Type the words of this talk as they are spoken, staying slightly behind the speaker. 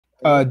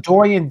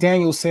Dorian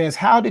Daniel says,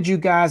 how did you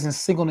guys in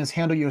singleness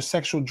handle your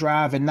sexual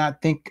drive and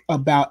not think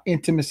about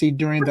intimacy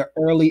during the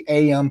early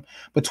AM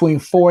between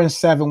 4 and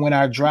 7 when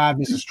our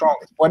drive is the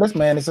strongest? Well, this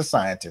man is a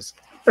scientist.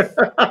 This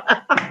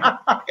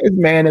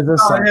man is a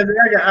scientist.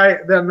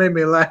 That made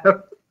me laugh.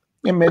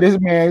 Yeah, man, this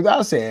man,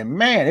 I said,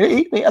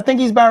 man, I think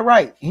he's about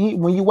right.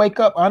 When you wake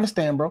up, I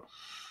understand, bro.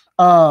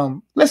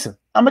 Listen,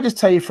 I'm gonna just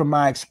tell you from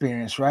my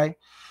experience, right?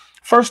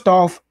 First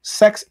off,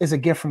 sex is a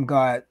gift from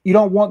God. You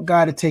don't want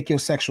God to take your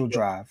sexual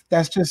drive.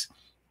 That's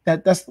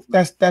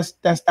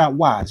not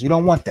wise. You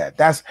don't want that.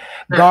 That's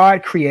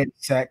God created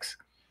sex.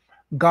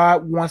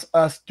 God wants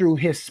us through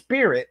his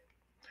spirit,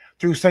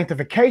 through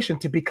sanctification,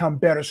 to become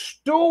better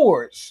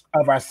stewards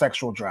of our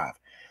sexual drive.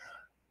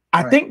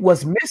 I think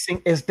what's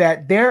missing is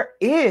that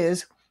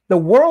the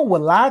world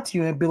will lie to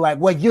you and be like,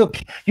 well, you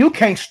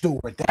can't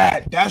steward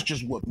that. That's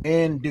just what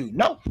men do.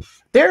 No,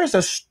 there's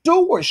a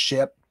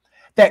stewardship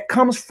that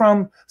comes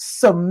from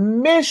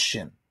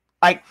submission.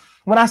 Like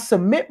when I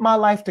submit my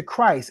life to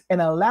Christ and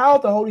allow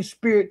the Holy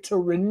Spirit to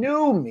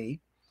renew me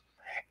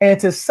and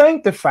to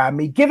sanctify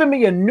me, giving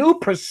me a new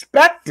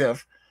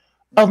perspective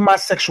of my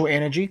sexual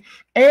energy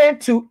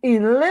and to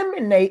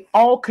eliminate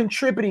all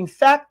contributing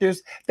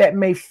factors that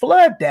may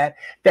flood that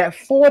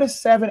 4 to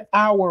 7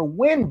 hour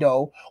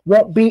window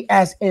won't be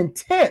as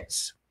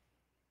intense.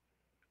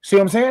 See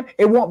what I'm saying?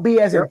 It won't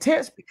be as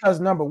intense because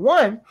number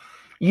one,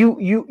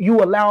 you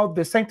allow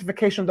the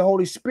sanctification of the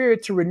Holy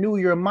Spirit to renew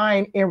your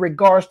mind in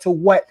regards to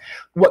what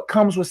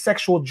comes with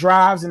sexual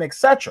drives and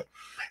etc.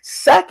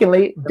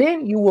 Secondly,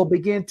 then you will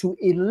begin to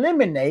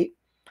eliminate.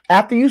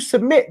 After you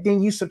submit,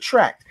 then you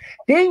subtract.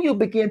 Then you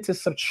begin to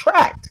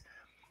subtract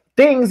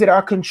things that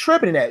are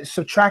contributing to that,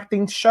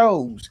 subtracting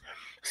shows,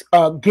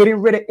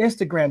 getting rid of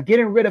Instagram,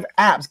 getting rid of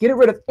apps, getting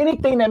rid of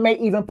anything that may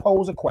even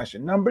pose a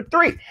question. Number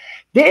three,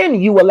 then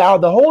you allow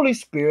the Holy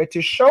Spirit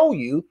to show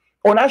you,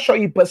 or not show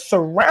you, but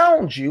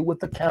surround you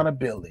with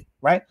accountability,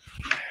 right?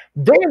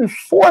 Then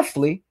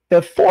fourthly,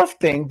 the fourth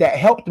thing that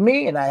helped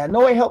me, and I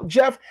know it helped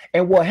Jeff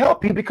and will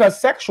help you because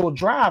sexual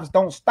drives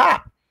don't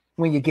stop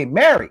when you get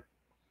married.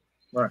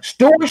 Right.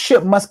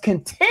 Stewardship must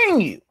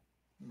continue.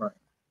 Right.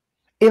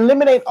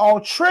 Eliminate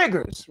all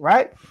triggers,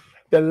 right?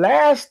 The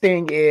last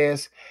thing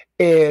is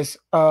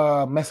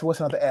what's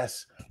another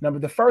S?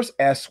 The first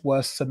S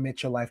was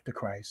submit your life to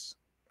Christ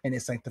and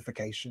his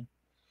sanctification.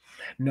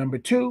 Number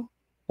two,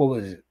 what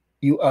was it?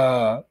 You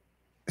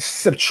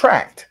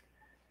subtract.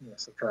 Yeah,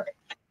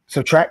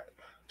 subtract.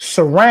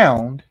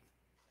 Surround.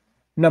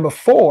 Number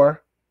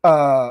four,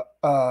 dang,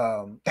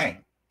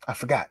 I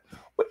forgot.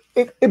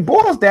 It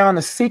boils down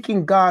to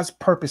seeking God's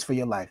purpose for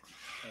your life.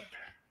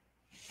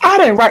 I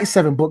didn't write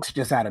 7 books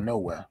just out of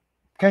nowhere.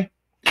 Okay.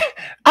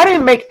 I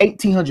didn't make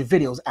 1,800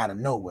 videos out of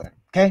nowhere.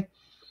 Okay.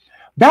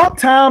 About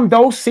time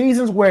those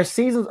seasons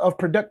of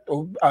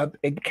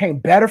it became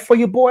better for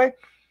you, boy.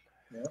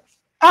 Yeah.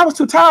 I was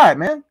too tired,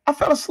 man. I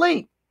fell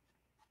asleep.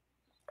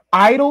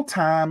 Idle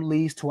time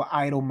leads to an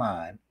idle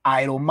mind.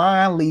 Idle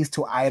mind leads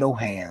to idle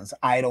hands.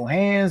 Idle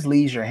hands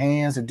leads your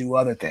hands to do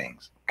other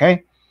things.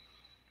 Okay.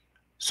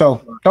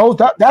 So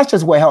that's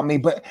just what helped me.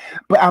 But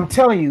I'm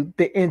telling you,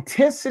 the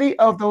intensity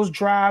of those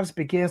drives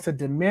begins to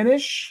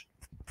diminish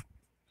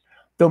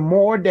the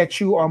more that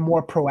you are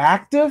more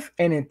proactive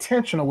and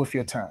intentional with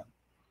your time.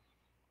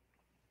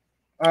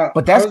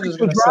 But that's just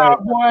the drive,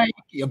 boy.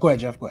 Yeah, go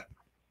ahead, Jeff. Go ahead.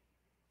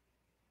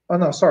 Oh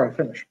no, sorry.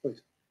 Finish,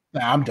 please.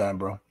 Nah, I'm done,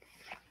 bro.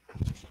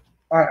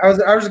 All right, I was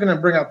just going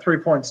to bring up 3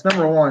 points.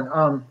 Number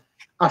one,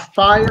 a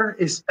fire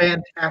is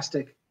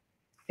fantastic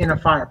in a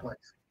fireplace.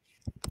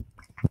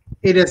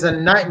 It is a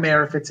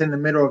nightmare if it's in the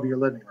middle of your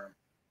living room.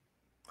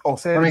 Oh,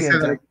 say it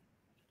again.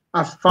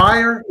 A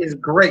fire is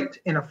great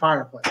in a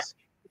fireplace.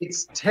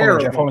 It's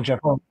terrible.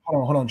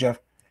 Hold on, Jeff.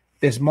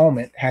 This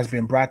moment has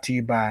been brought to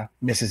you by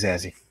Mrs.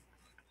 Ezzy.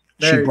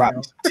 She brought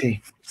me some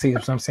tea. See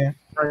what I'm saying?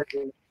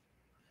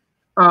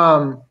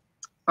 What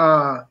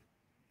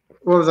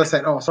was I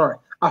saying? Oh, sorry.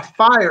 A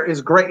fire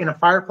is great in a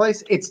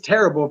fireplace. It's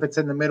terrible if it's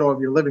in the middle of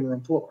your living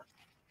room floor.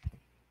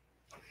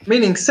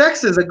 Meaning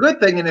sex is a good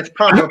thing in its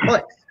proper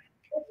place.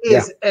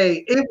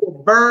 It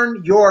will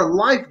burn your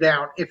life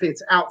down if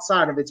it's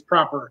outside of its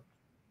proper,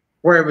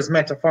 where it was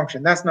meant to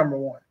function. That's number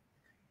one.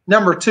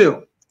 Number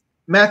two,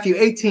 Matthew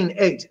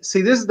 18:8.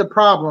 See, this is the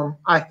problem,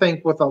 I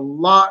think, with a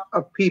lot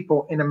of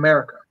people in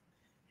America.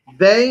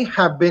 They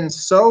have been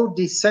so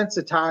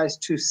desensitized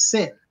to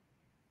sin.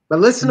 But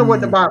listen to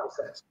what the Bible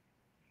says.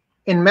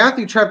 In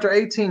Matthew chapter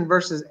 18,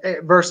 verse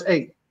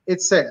 8,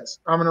 it says,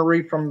 I'm going to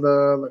read from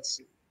the, let's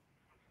see.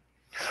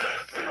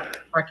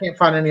 I can't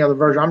find any other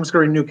version. I'm just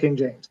going to read New King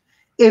James.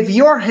 If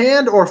your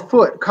hand or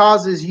foot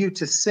causes you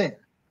to sin,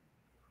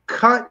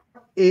 cut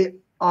it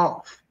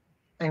off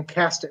and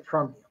cast it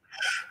from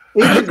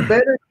you. It is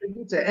better for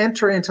you to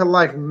enter into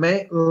life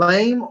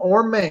lame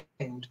or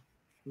maimed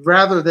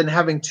rather than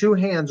having 2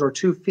 hands or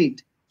 2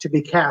 feet to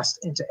be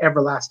cast into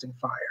everlasting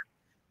fire.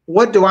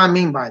 What do I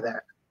mean by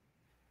that?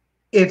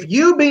 If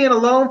you being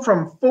alone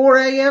from 4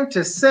 a.m.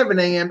 to 7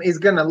 a.m. is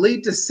going to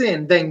lead to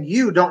sin, then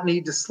you don't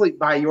need to sleep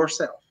by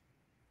yourself.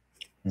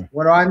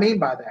 What do I mean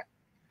by that?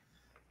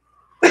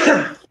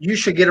 You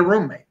should get a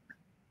roommate.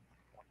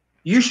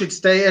 You should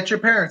stay at your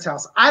parents'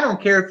 house. I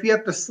don't care if you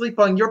have to sleep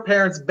on your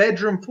parents'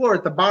 bedroom floor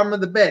at the bottom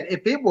of the bed.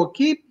 If it will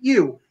keep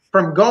you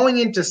from going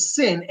into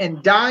sin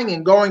and dying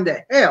and going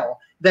to hell,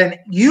 then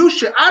you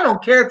should. I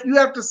don't care if you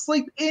have to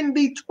sleep in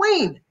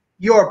between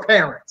your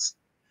parents.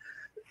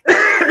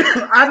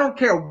 I don't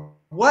care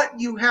what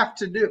you have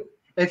to do.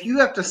 If you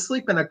have to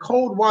sleep in a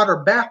cold water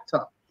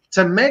bathtub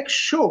to make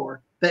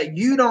sure that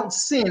you don't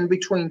sin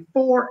between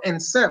 4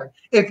 and 7.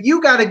 If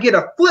you got to get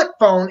a flip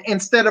phone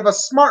instead of a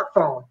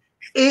smartphone,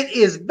 it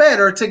is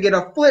better to get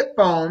a flip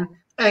phone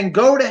and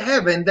go to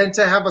heaven than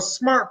to have a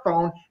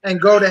smartphone and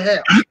go to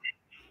hell.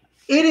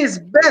 It is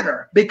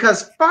better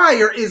because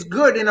fire is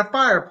good in a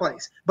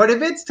fireplace. But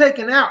if it's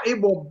taken out,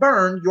 it will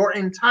burn your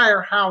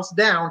entire house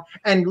down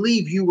and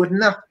leave you with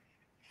nothing.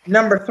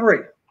 Number 3,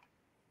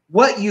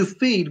 what you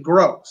feed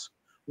grows.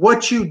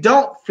 What you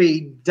don't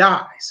feed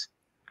dies.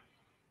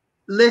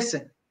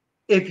 Listen,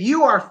 if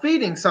you are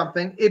feeding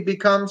something, it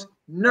becomes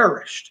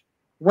nourished.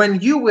 When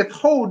you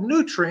withhold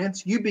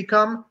nutrients, you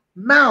become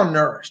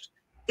malnourished.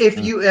 If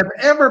you have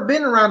ever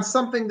been around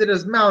something that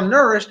is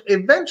malnourished,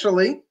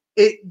 eventually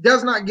it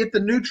does not get the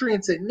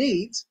nutrients it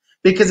needs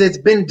because it's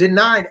been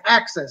denied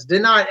access.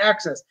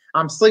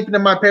 I'm sleeping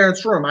in my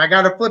parents' room. I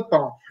got a flip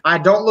phone. I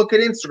don't look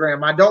at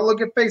Instagram. I don't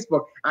look at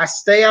Facebook. I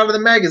stay out of the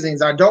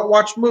magazines. I don't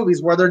watch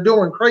movies where they're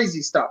doing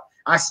crazy stuff.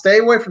 I stay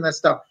away from that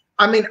stuff.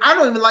 I mean, I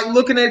don't even like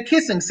looking at a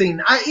kissing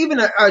scene. Even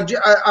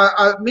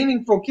a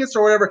meaningful kiss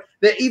or whatever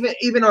that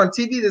even on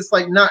TV that's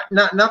like not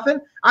nothing.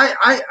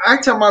 I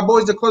tell my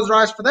boys to close their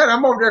eyes for that.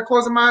 I'm over there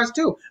closing my eyes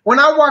too. When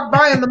I walk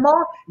by in the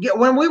mall,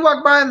 when we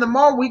walk by in the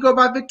mall, we go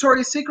by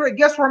Victoria's Secret.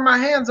 Guess where my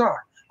hands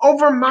are?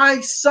 Over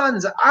my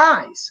son's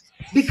eyes,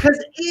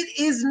 because it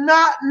is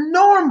not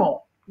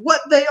normal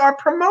what they are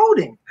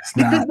promoting,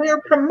 because they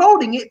are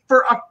promoting it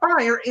for a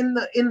fire in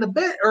the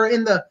bed or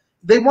in the.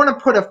 They want to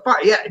put a fire.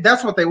 Yeah,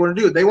 that's what they want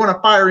to do. They want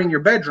a fire in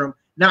your bedroom,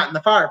 not in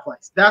the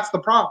fireplace. That's the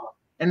problem,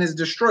 and is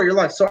destroy your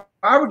life. So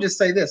I would just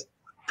say this: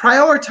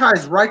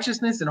 prioritize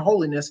righteousness and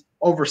holiness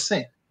over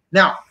sin.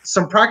 Now,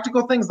 some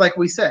practical things, like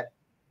we said,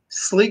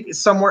 sleep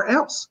somewhere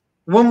else.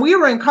 When we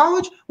were in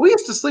college, we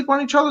used to sleep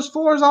on each other's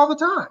floors all the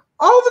time.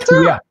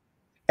 Yeah,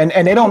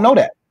 and they don't know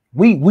that.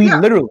 We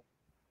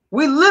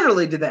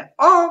literally did that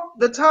all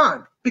the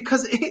time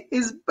because it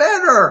is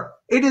better.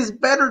 It is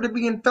better to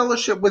be in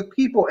fellowship with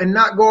people and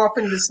not go off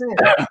into sin.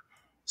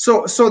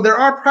 So there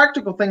are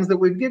practical things that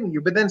we've given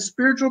you, but then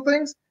spiritual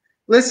things.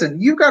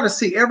 Listen, you've got to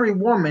see every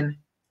woman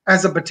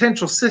as a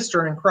potential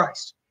sister in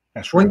Christ.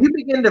 That's right. When you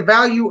begin to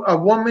value a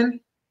woman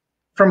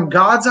from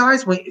God's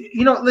eyes,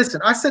 listen,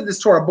 I said this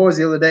to our boys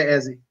the other day,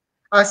 Ezzy.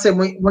 I said,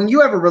 when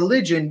you have a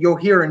religion, you'll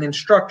hear an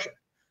instruction.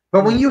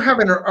 But when you have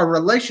a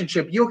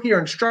relationship, you'll hear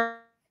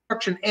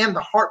instruction and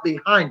the heart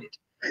behind it.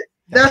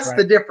 That's right.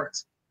 The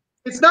difference.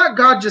 It's not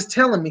God just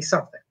telling me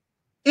something.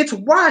 It's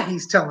why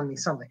he's telling me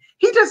something.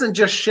 He doesn't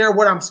just share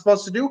what I'm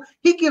supposed to do.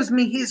 He gives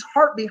me his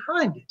heart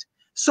behind it.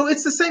 So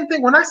it's the same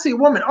thing when I see a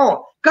woman.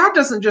 Oh, God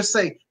doesn't just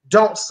say,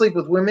 don't sleep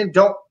with women.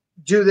 Don't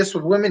do this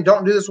with women.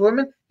 Don't do this with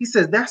women. He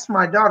says, that's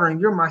my daughter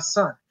and you're my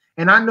son.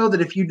 And I know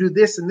that if you do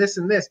this and this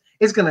and this,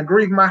 it's going to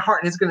grieve my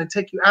heart and it's going to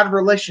take you out of a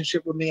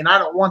relationship with me. And I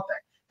don't want that.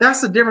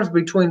 That's the difference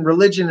between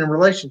religion and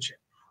relationship.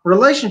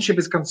 Relationship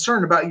is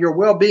concerned about your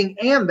well-being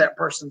and that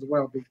person's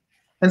well-being.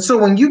 And so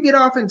when you get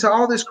off into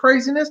all this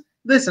craziness,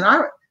 listen,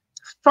 I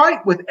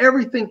fight with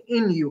everything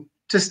in you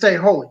to stay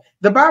holy.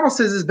 The Bible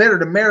says it's better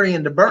to marry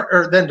and to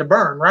burn than to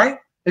burn, right?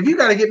 If you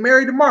got to get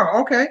married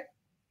tomorrow, okay.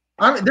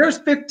 I mean, there's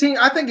 15.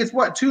 I think it's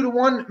what 2 to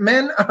 1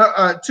 men,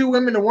 2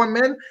 women to 1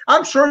 man.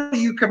 I'm sure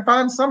you can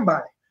find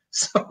somebody.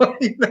 So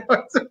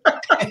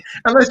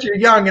unless you're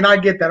young, and I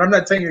get that. I'm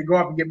not saying you to go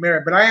off and get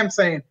married, but I am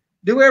saying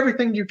do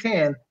everything you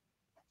can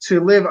to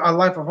live a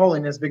life of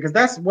holiness, because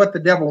that's what the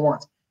devil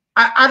wants.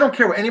 I don't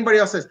care what anybody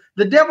else says.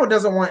 The devil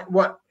doesn't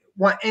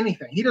want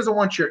anything. He doesn't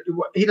want your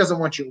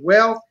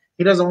wealth.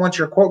 He doesn't want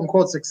your quote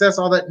unquote success,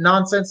 all that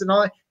nonsense and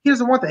all that. He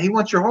doesn't want that. He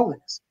wants your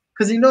holiness,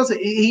 because he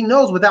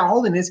knows without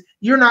holiness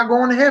you're not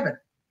going to heaven.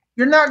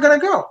 You're not going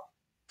to go.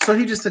 So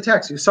he just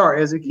attacks you.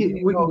 Sorry, as a kid,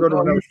 we can go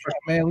to another question.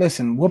 Man,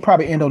 listen, we'll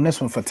probably end on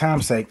this one for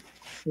time's sake.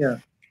 Yeah.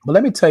 But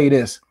let me tell you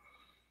this.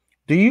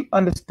 Do you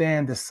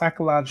understand the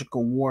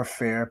psychological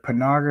warfare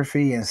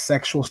pornography and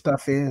sexual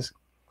stuff is?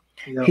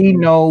 Yep. He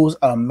knows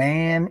a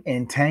man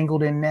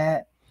entangled in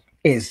that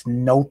is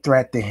no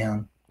threat to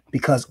him,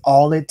 because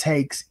all it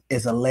takes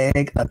is a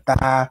leg, a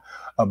thigh,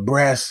 a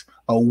breast,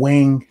 a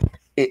wing.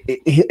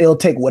 It'll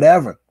take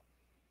whatever.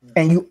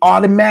 And you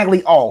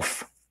automatically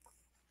off.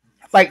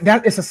 Like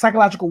that, it's a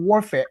psychological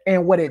warfare.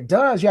 And what it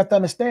does, you have to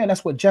understand,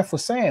 that's what Jeff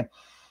was saying.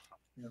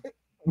 Yep.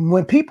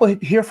 When people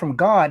hear from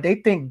God, they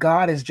think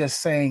God is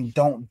just saying,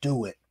 don't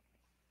do it.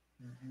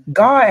 Mm-hmm.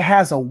 God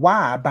has a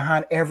why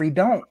behind every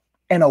don't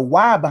and a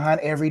why behind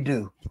every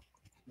do.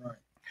 Right.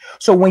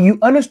 So when you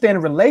understand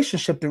a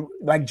relationship,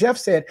 like Jeff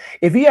said,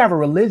 if you have a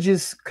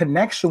religious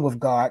connection with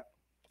God,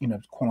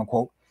 quote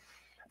unquote,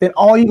 then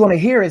all you're going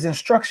to hear is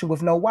instruction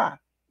with no why.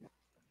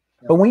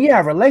 But when you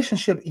have a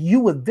relationship, you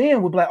would be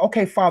like,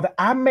 okay, Father,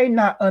 I may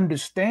not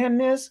understand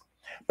this,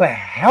 but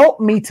help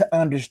me to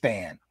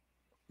understand.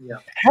 Yeah.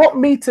 Help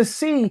me to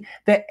see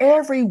that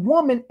every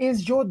woman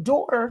is your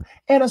daughter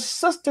and a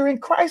sister in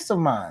Christ of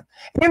mine.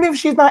 Even if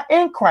she's not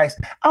in Christ,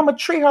 I'm going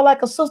to treat her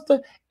like a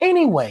sister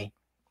anyway.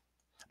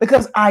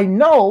 Because I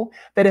know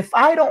that if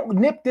I don't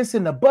nip this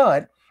in the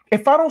bud,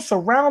 if I don't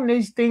surround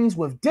these things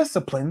with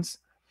disciplines,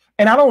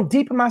 and I don't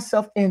deepen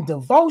myself in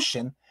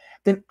devotion,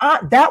 then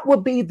that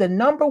would be the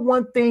number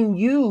one thing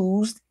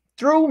used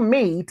through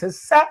me to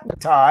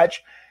sabotage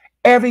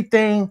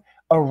everything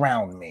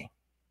around me.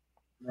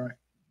 Right.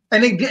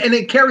 And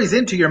it carries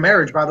into your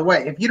marriage, by the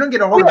way. If you don't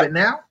get a hold of it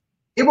now,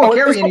 it will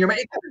carry into your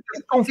marriage.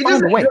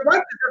 Your wife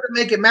doesn't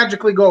make it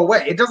magically go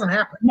away. It doesn't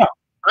happen. No.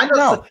 I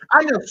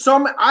know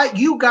some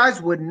you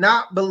guys would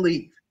not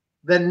believe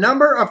the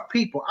number of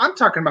people, I'm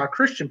talking about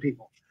Christian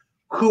people,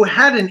 who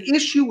had an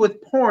issue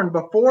with porn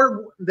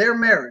before their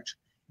marriage.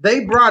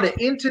 They brought it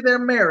into their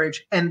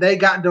marriage and they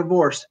got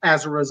divorced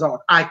as a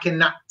result. I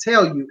cannot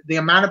tell you the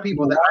amount of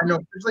people that I know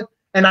personally,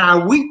 and I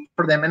weep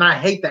for them, and I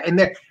hate that.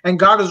 And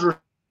God has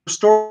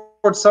restored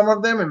some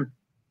of them, and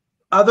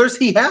others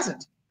He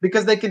hasn't,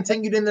 because they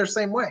continued in their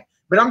same way.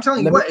 But I'm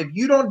telling you what, if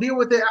you don't deal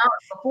with it out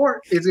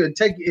before, it's going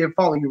to it'll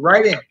follow you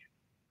right in.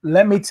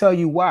 Let me tell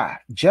you why.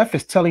 Jeff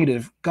is telling you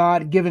the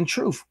God-given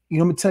truth. You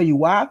know, let me tell you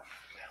why.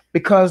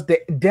 Because the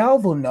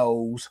devil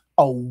knows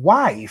a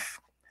wife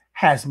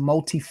has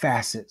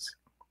multifacets.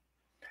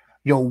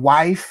 Your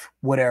wife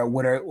with her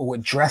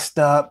dressed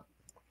up.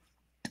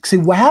 See,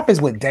 what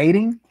happens with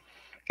dating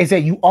is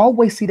that you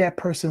always see that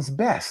person's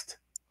best.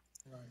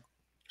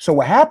 So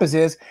what happens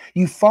is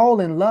you fall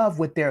in love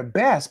with their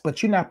best,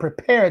 but you're not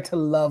prepared to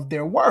love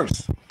their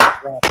worst.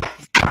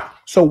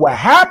 So what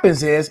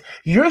happens is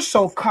you're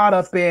so caught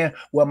up in,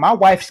 well, my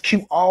wife's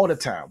cute all the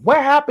time. What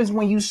happens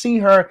when you see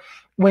her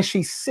when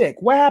she's sick?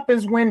 What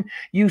happens when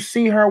you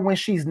see her when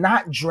she's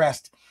not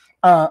dressed?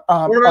 What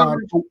about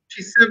when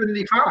she's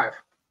 75?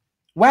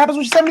 What happens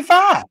when she's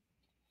 75?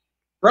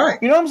 Right.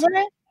 You know what I'm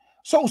saying?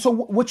 So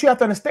what you have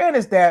to understand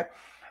is that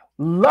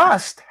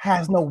lust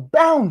has no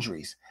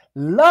boundaries.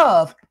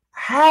 Love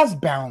has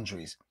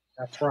boundaries.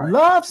 That's right.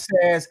 Love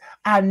says,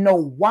 I know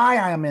why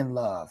I am in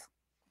love.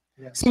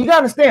 Yeah. So you got to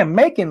understand,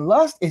 making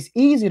lust is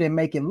easier than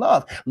making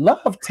love.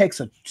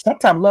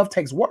 Sometimes love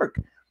takes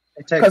work.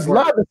 Because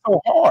love is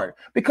so hard.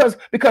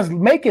 Because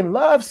making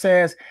love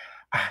says,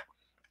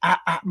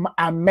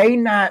 I may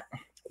not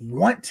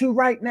want to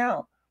right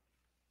now,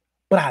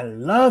 but I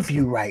love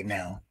you right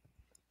now.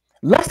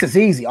 Lust is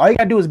easy. All you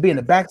gotta do is be in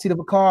the backseat of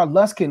a car.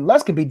 Lust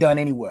can be done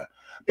anywhere.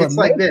 But it's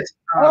like this.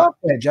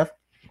 Jeff.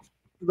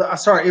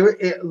 Sorry,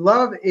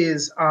 love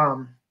is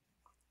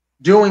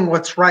doing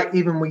what's right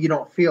even when you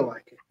don't feel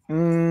like it.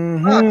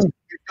 Mm-hmm.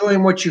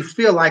 Doing what you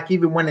feel like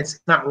even when it's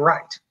not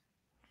right.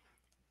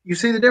 You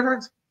see the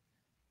difference?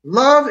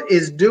 Love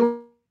is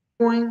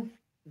doing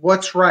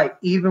what's right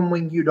even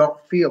when you don't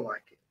feel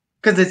like it,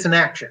 because it's an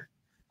action.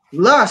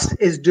 Lust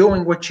is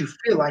doing what you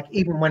feel like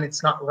even when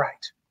it's not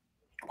right.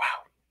 Wow.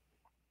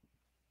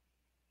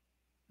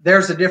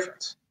 There's a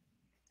difference.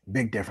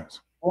 Big difference.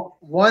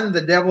 One,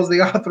 the devil's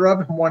the author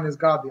of, and one is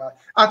God the author.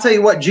 I'll tell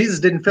you what, Jesus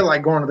didn't feel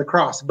like going to the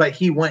cross, but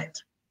he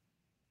went.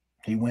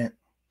 He went.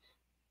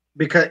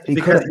 Because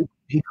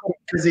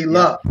he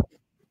loved.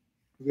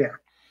 Yeah.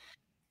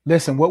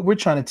 Listen, what we're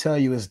trying to tell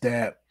you is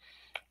that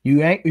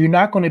you're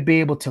not going to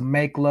be able to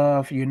make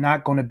love. You're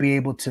not going to be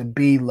able to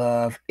be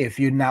love if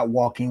you're not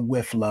walking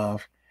with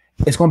love.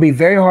 It's going to be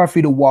very hard for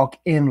you to walk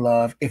in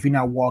love if you're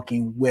not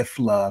walking with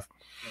love.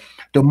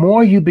 The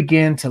more you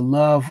begin to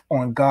love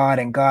on God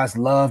and God's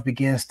love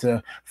begins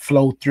to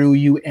flow through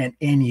you and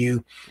in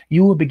you,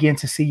 you will begin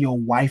to see your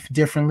wife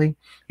differently.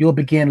 You'll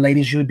begin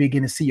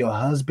to see your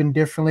husband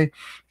differently.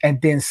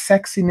 And then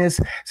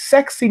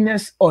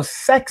sexiness or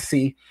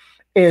sexy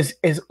is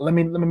let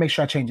me make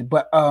sure I change it.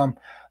 But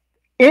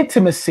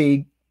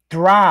intimacy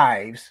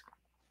thrives.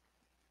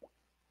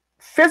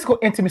 Physical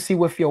intimacy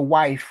with your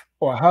wife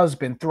or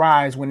husband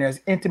thrives when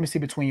there's intimacy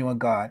between you and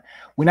God.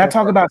 We're not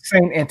talking about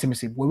same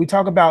intimacy. What we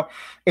talk about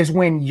is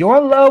when your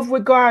love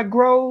with God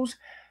grows,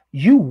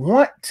 you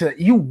want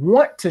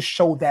to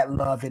show that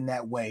love in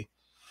that way.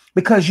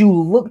 Because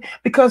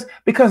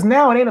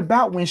now it ain't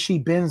about when she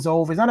bends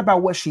over. It's not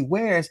about what she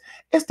wears.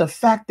 It's the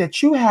fact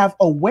that you have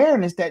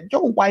awareness that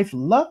your wife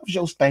loves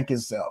your stinking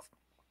self.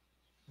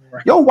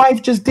 Right. Your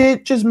wife just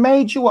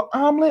made you an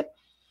omelet.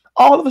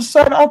 All of a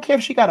sudden, I don't care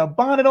if she got a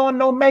bonnet on,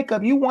 no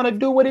makeup. You want to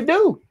do what it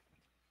do.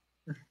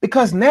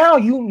 Because now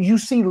you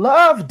see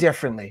love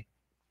differently.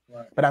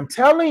 Right. But I'm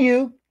telling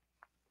you,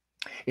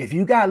 if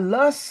you got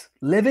lust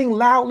living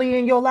loudly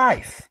in your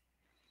life,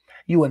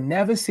 you will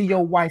never see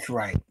your wife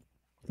right.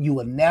 You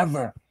will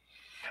never.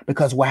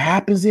 Because what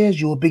happens is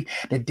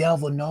the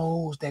devil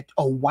knows that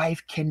a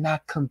wife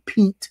cannot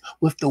compete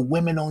with the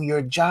women on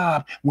your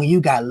job when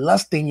you got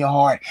lust in your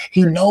heart.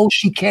 He knows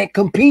she can't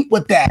compete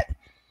with that.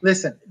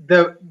 Listen,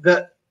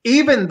 the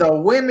even the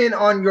women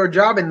on your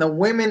job and the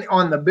women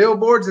on the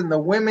billboards and the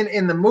women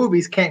in the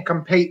movies can't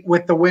compete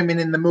with the women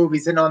in the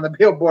movies and on the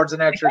billboards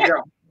and at your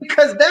job,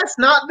 because that's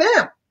not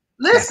them.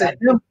 Listen,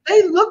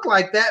 they look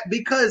like that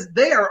because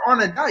they are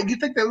on a diet. You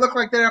think they look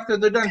like that after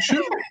they're done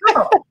shooting?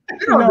 No,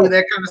 they don't do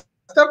that kind of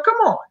stuff. Come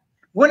on.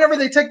 Whenever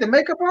they take the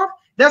makeup off,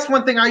 that's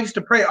one thing I used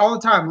to pray all the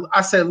time.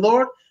 I said,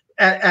 Lord,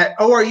 at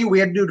ORU, we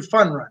had to do the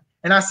fun run.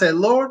 And I said,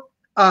 Lord,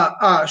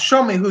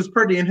 show me who's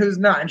pretty and who's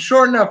not. And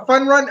sure enough,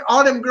 fun run,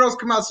 all them girls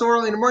come out so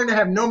early in the morning, they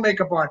have no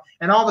makeup on.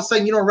 And all of a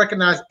sudden, you don't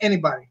recognize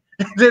anybody.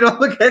 They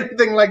don't look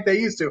anything like they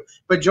used to.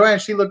 But Joanne,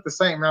 she looked the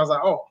same. And I was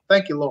like, oh,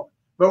 thank you, Lord.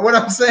 But what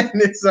I'm saying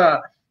is,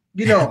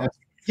 you know,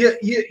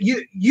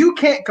 you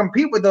can't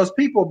compete with those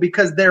people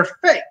because they're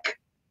fake.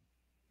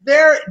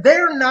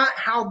 They're not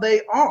how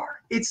they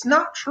are. It's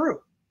not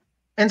true.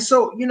 And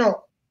so, you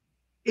know,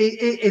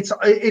 it's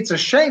a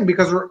shame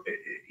because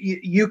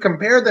you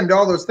compare them to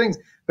all those things.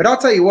 But I'll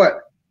tell you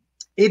what,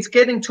 it's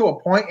getting to a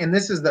point, and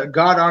this is the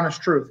God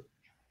honest truth.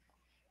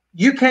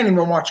 You can't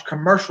even watch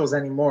commercials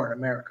anymore in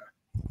America.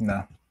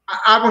 No.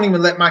 I won't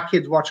even let my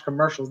kids watch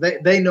commercials.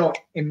 They know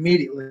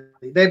immediately.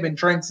 They've been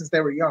trained since they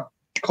were young.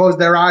 Close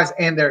their eyes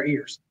and their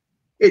ears.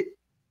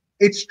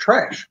 It's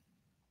trash.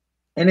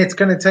 And it's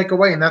going to take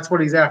away, and that's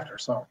what he's after.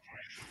 So,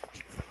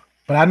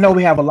 but I know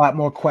we have a lot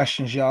more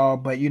questions, y'all.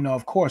 But you know,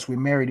 of course, we're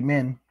married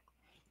men,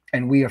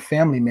 and we are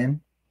family men,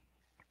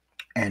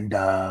 and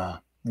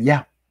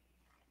yeah.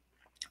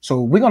 So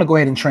we're gonna go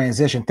ahead and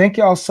transition. Thank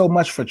y'all so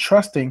much for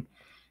trusting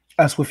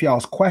us with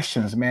y'all's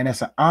questions, man.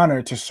 It's an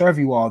honor to serve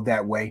you all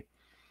that way.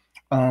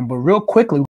 But real quickly.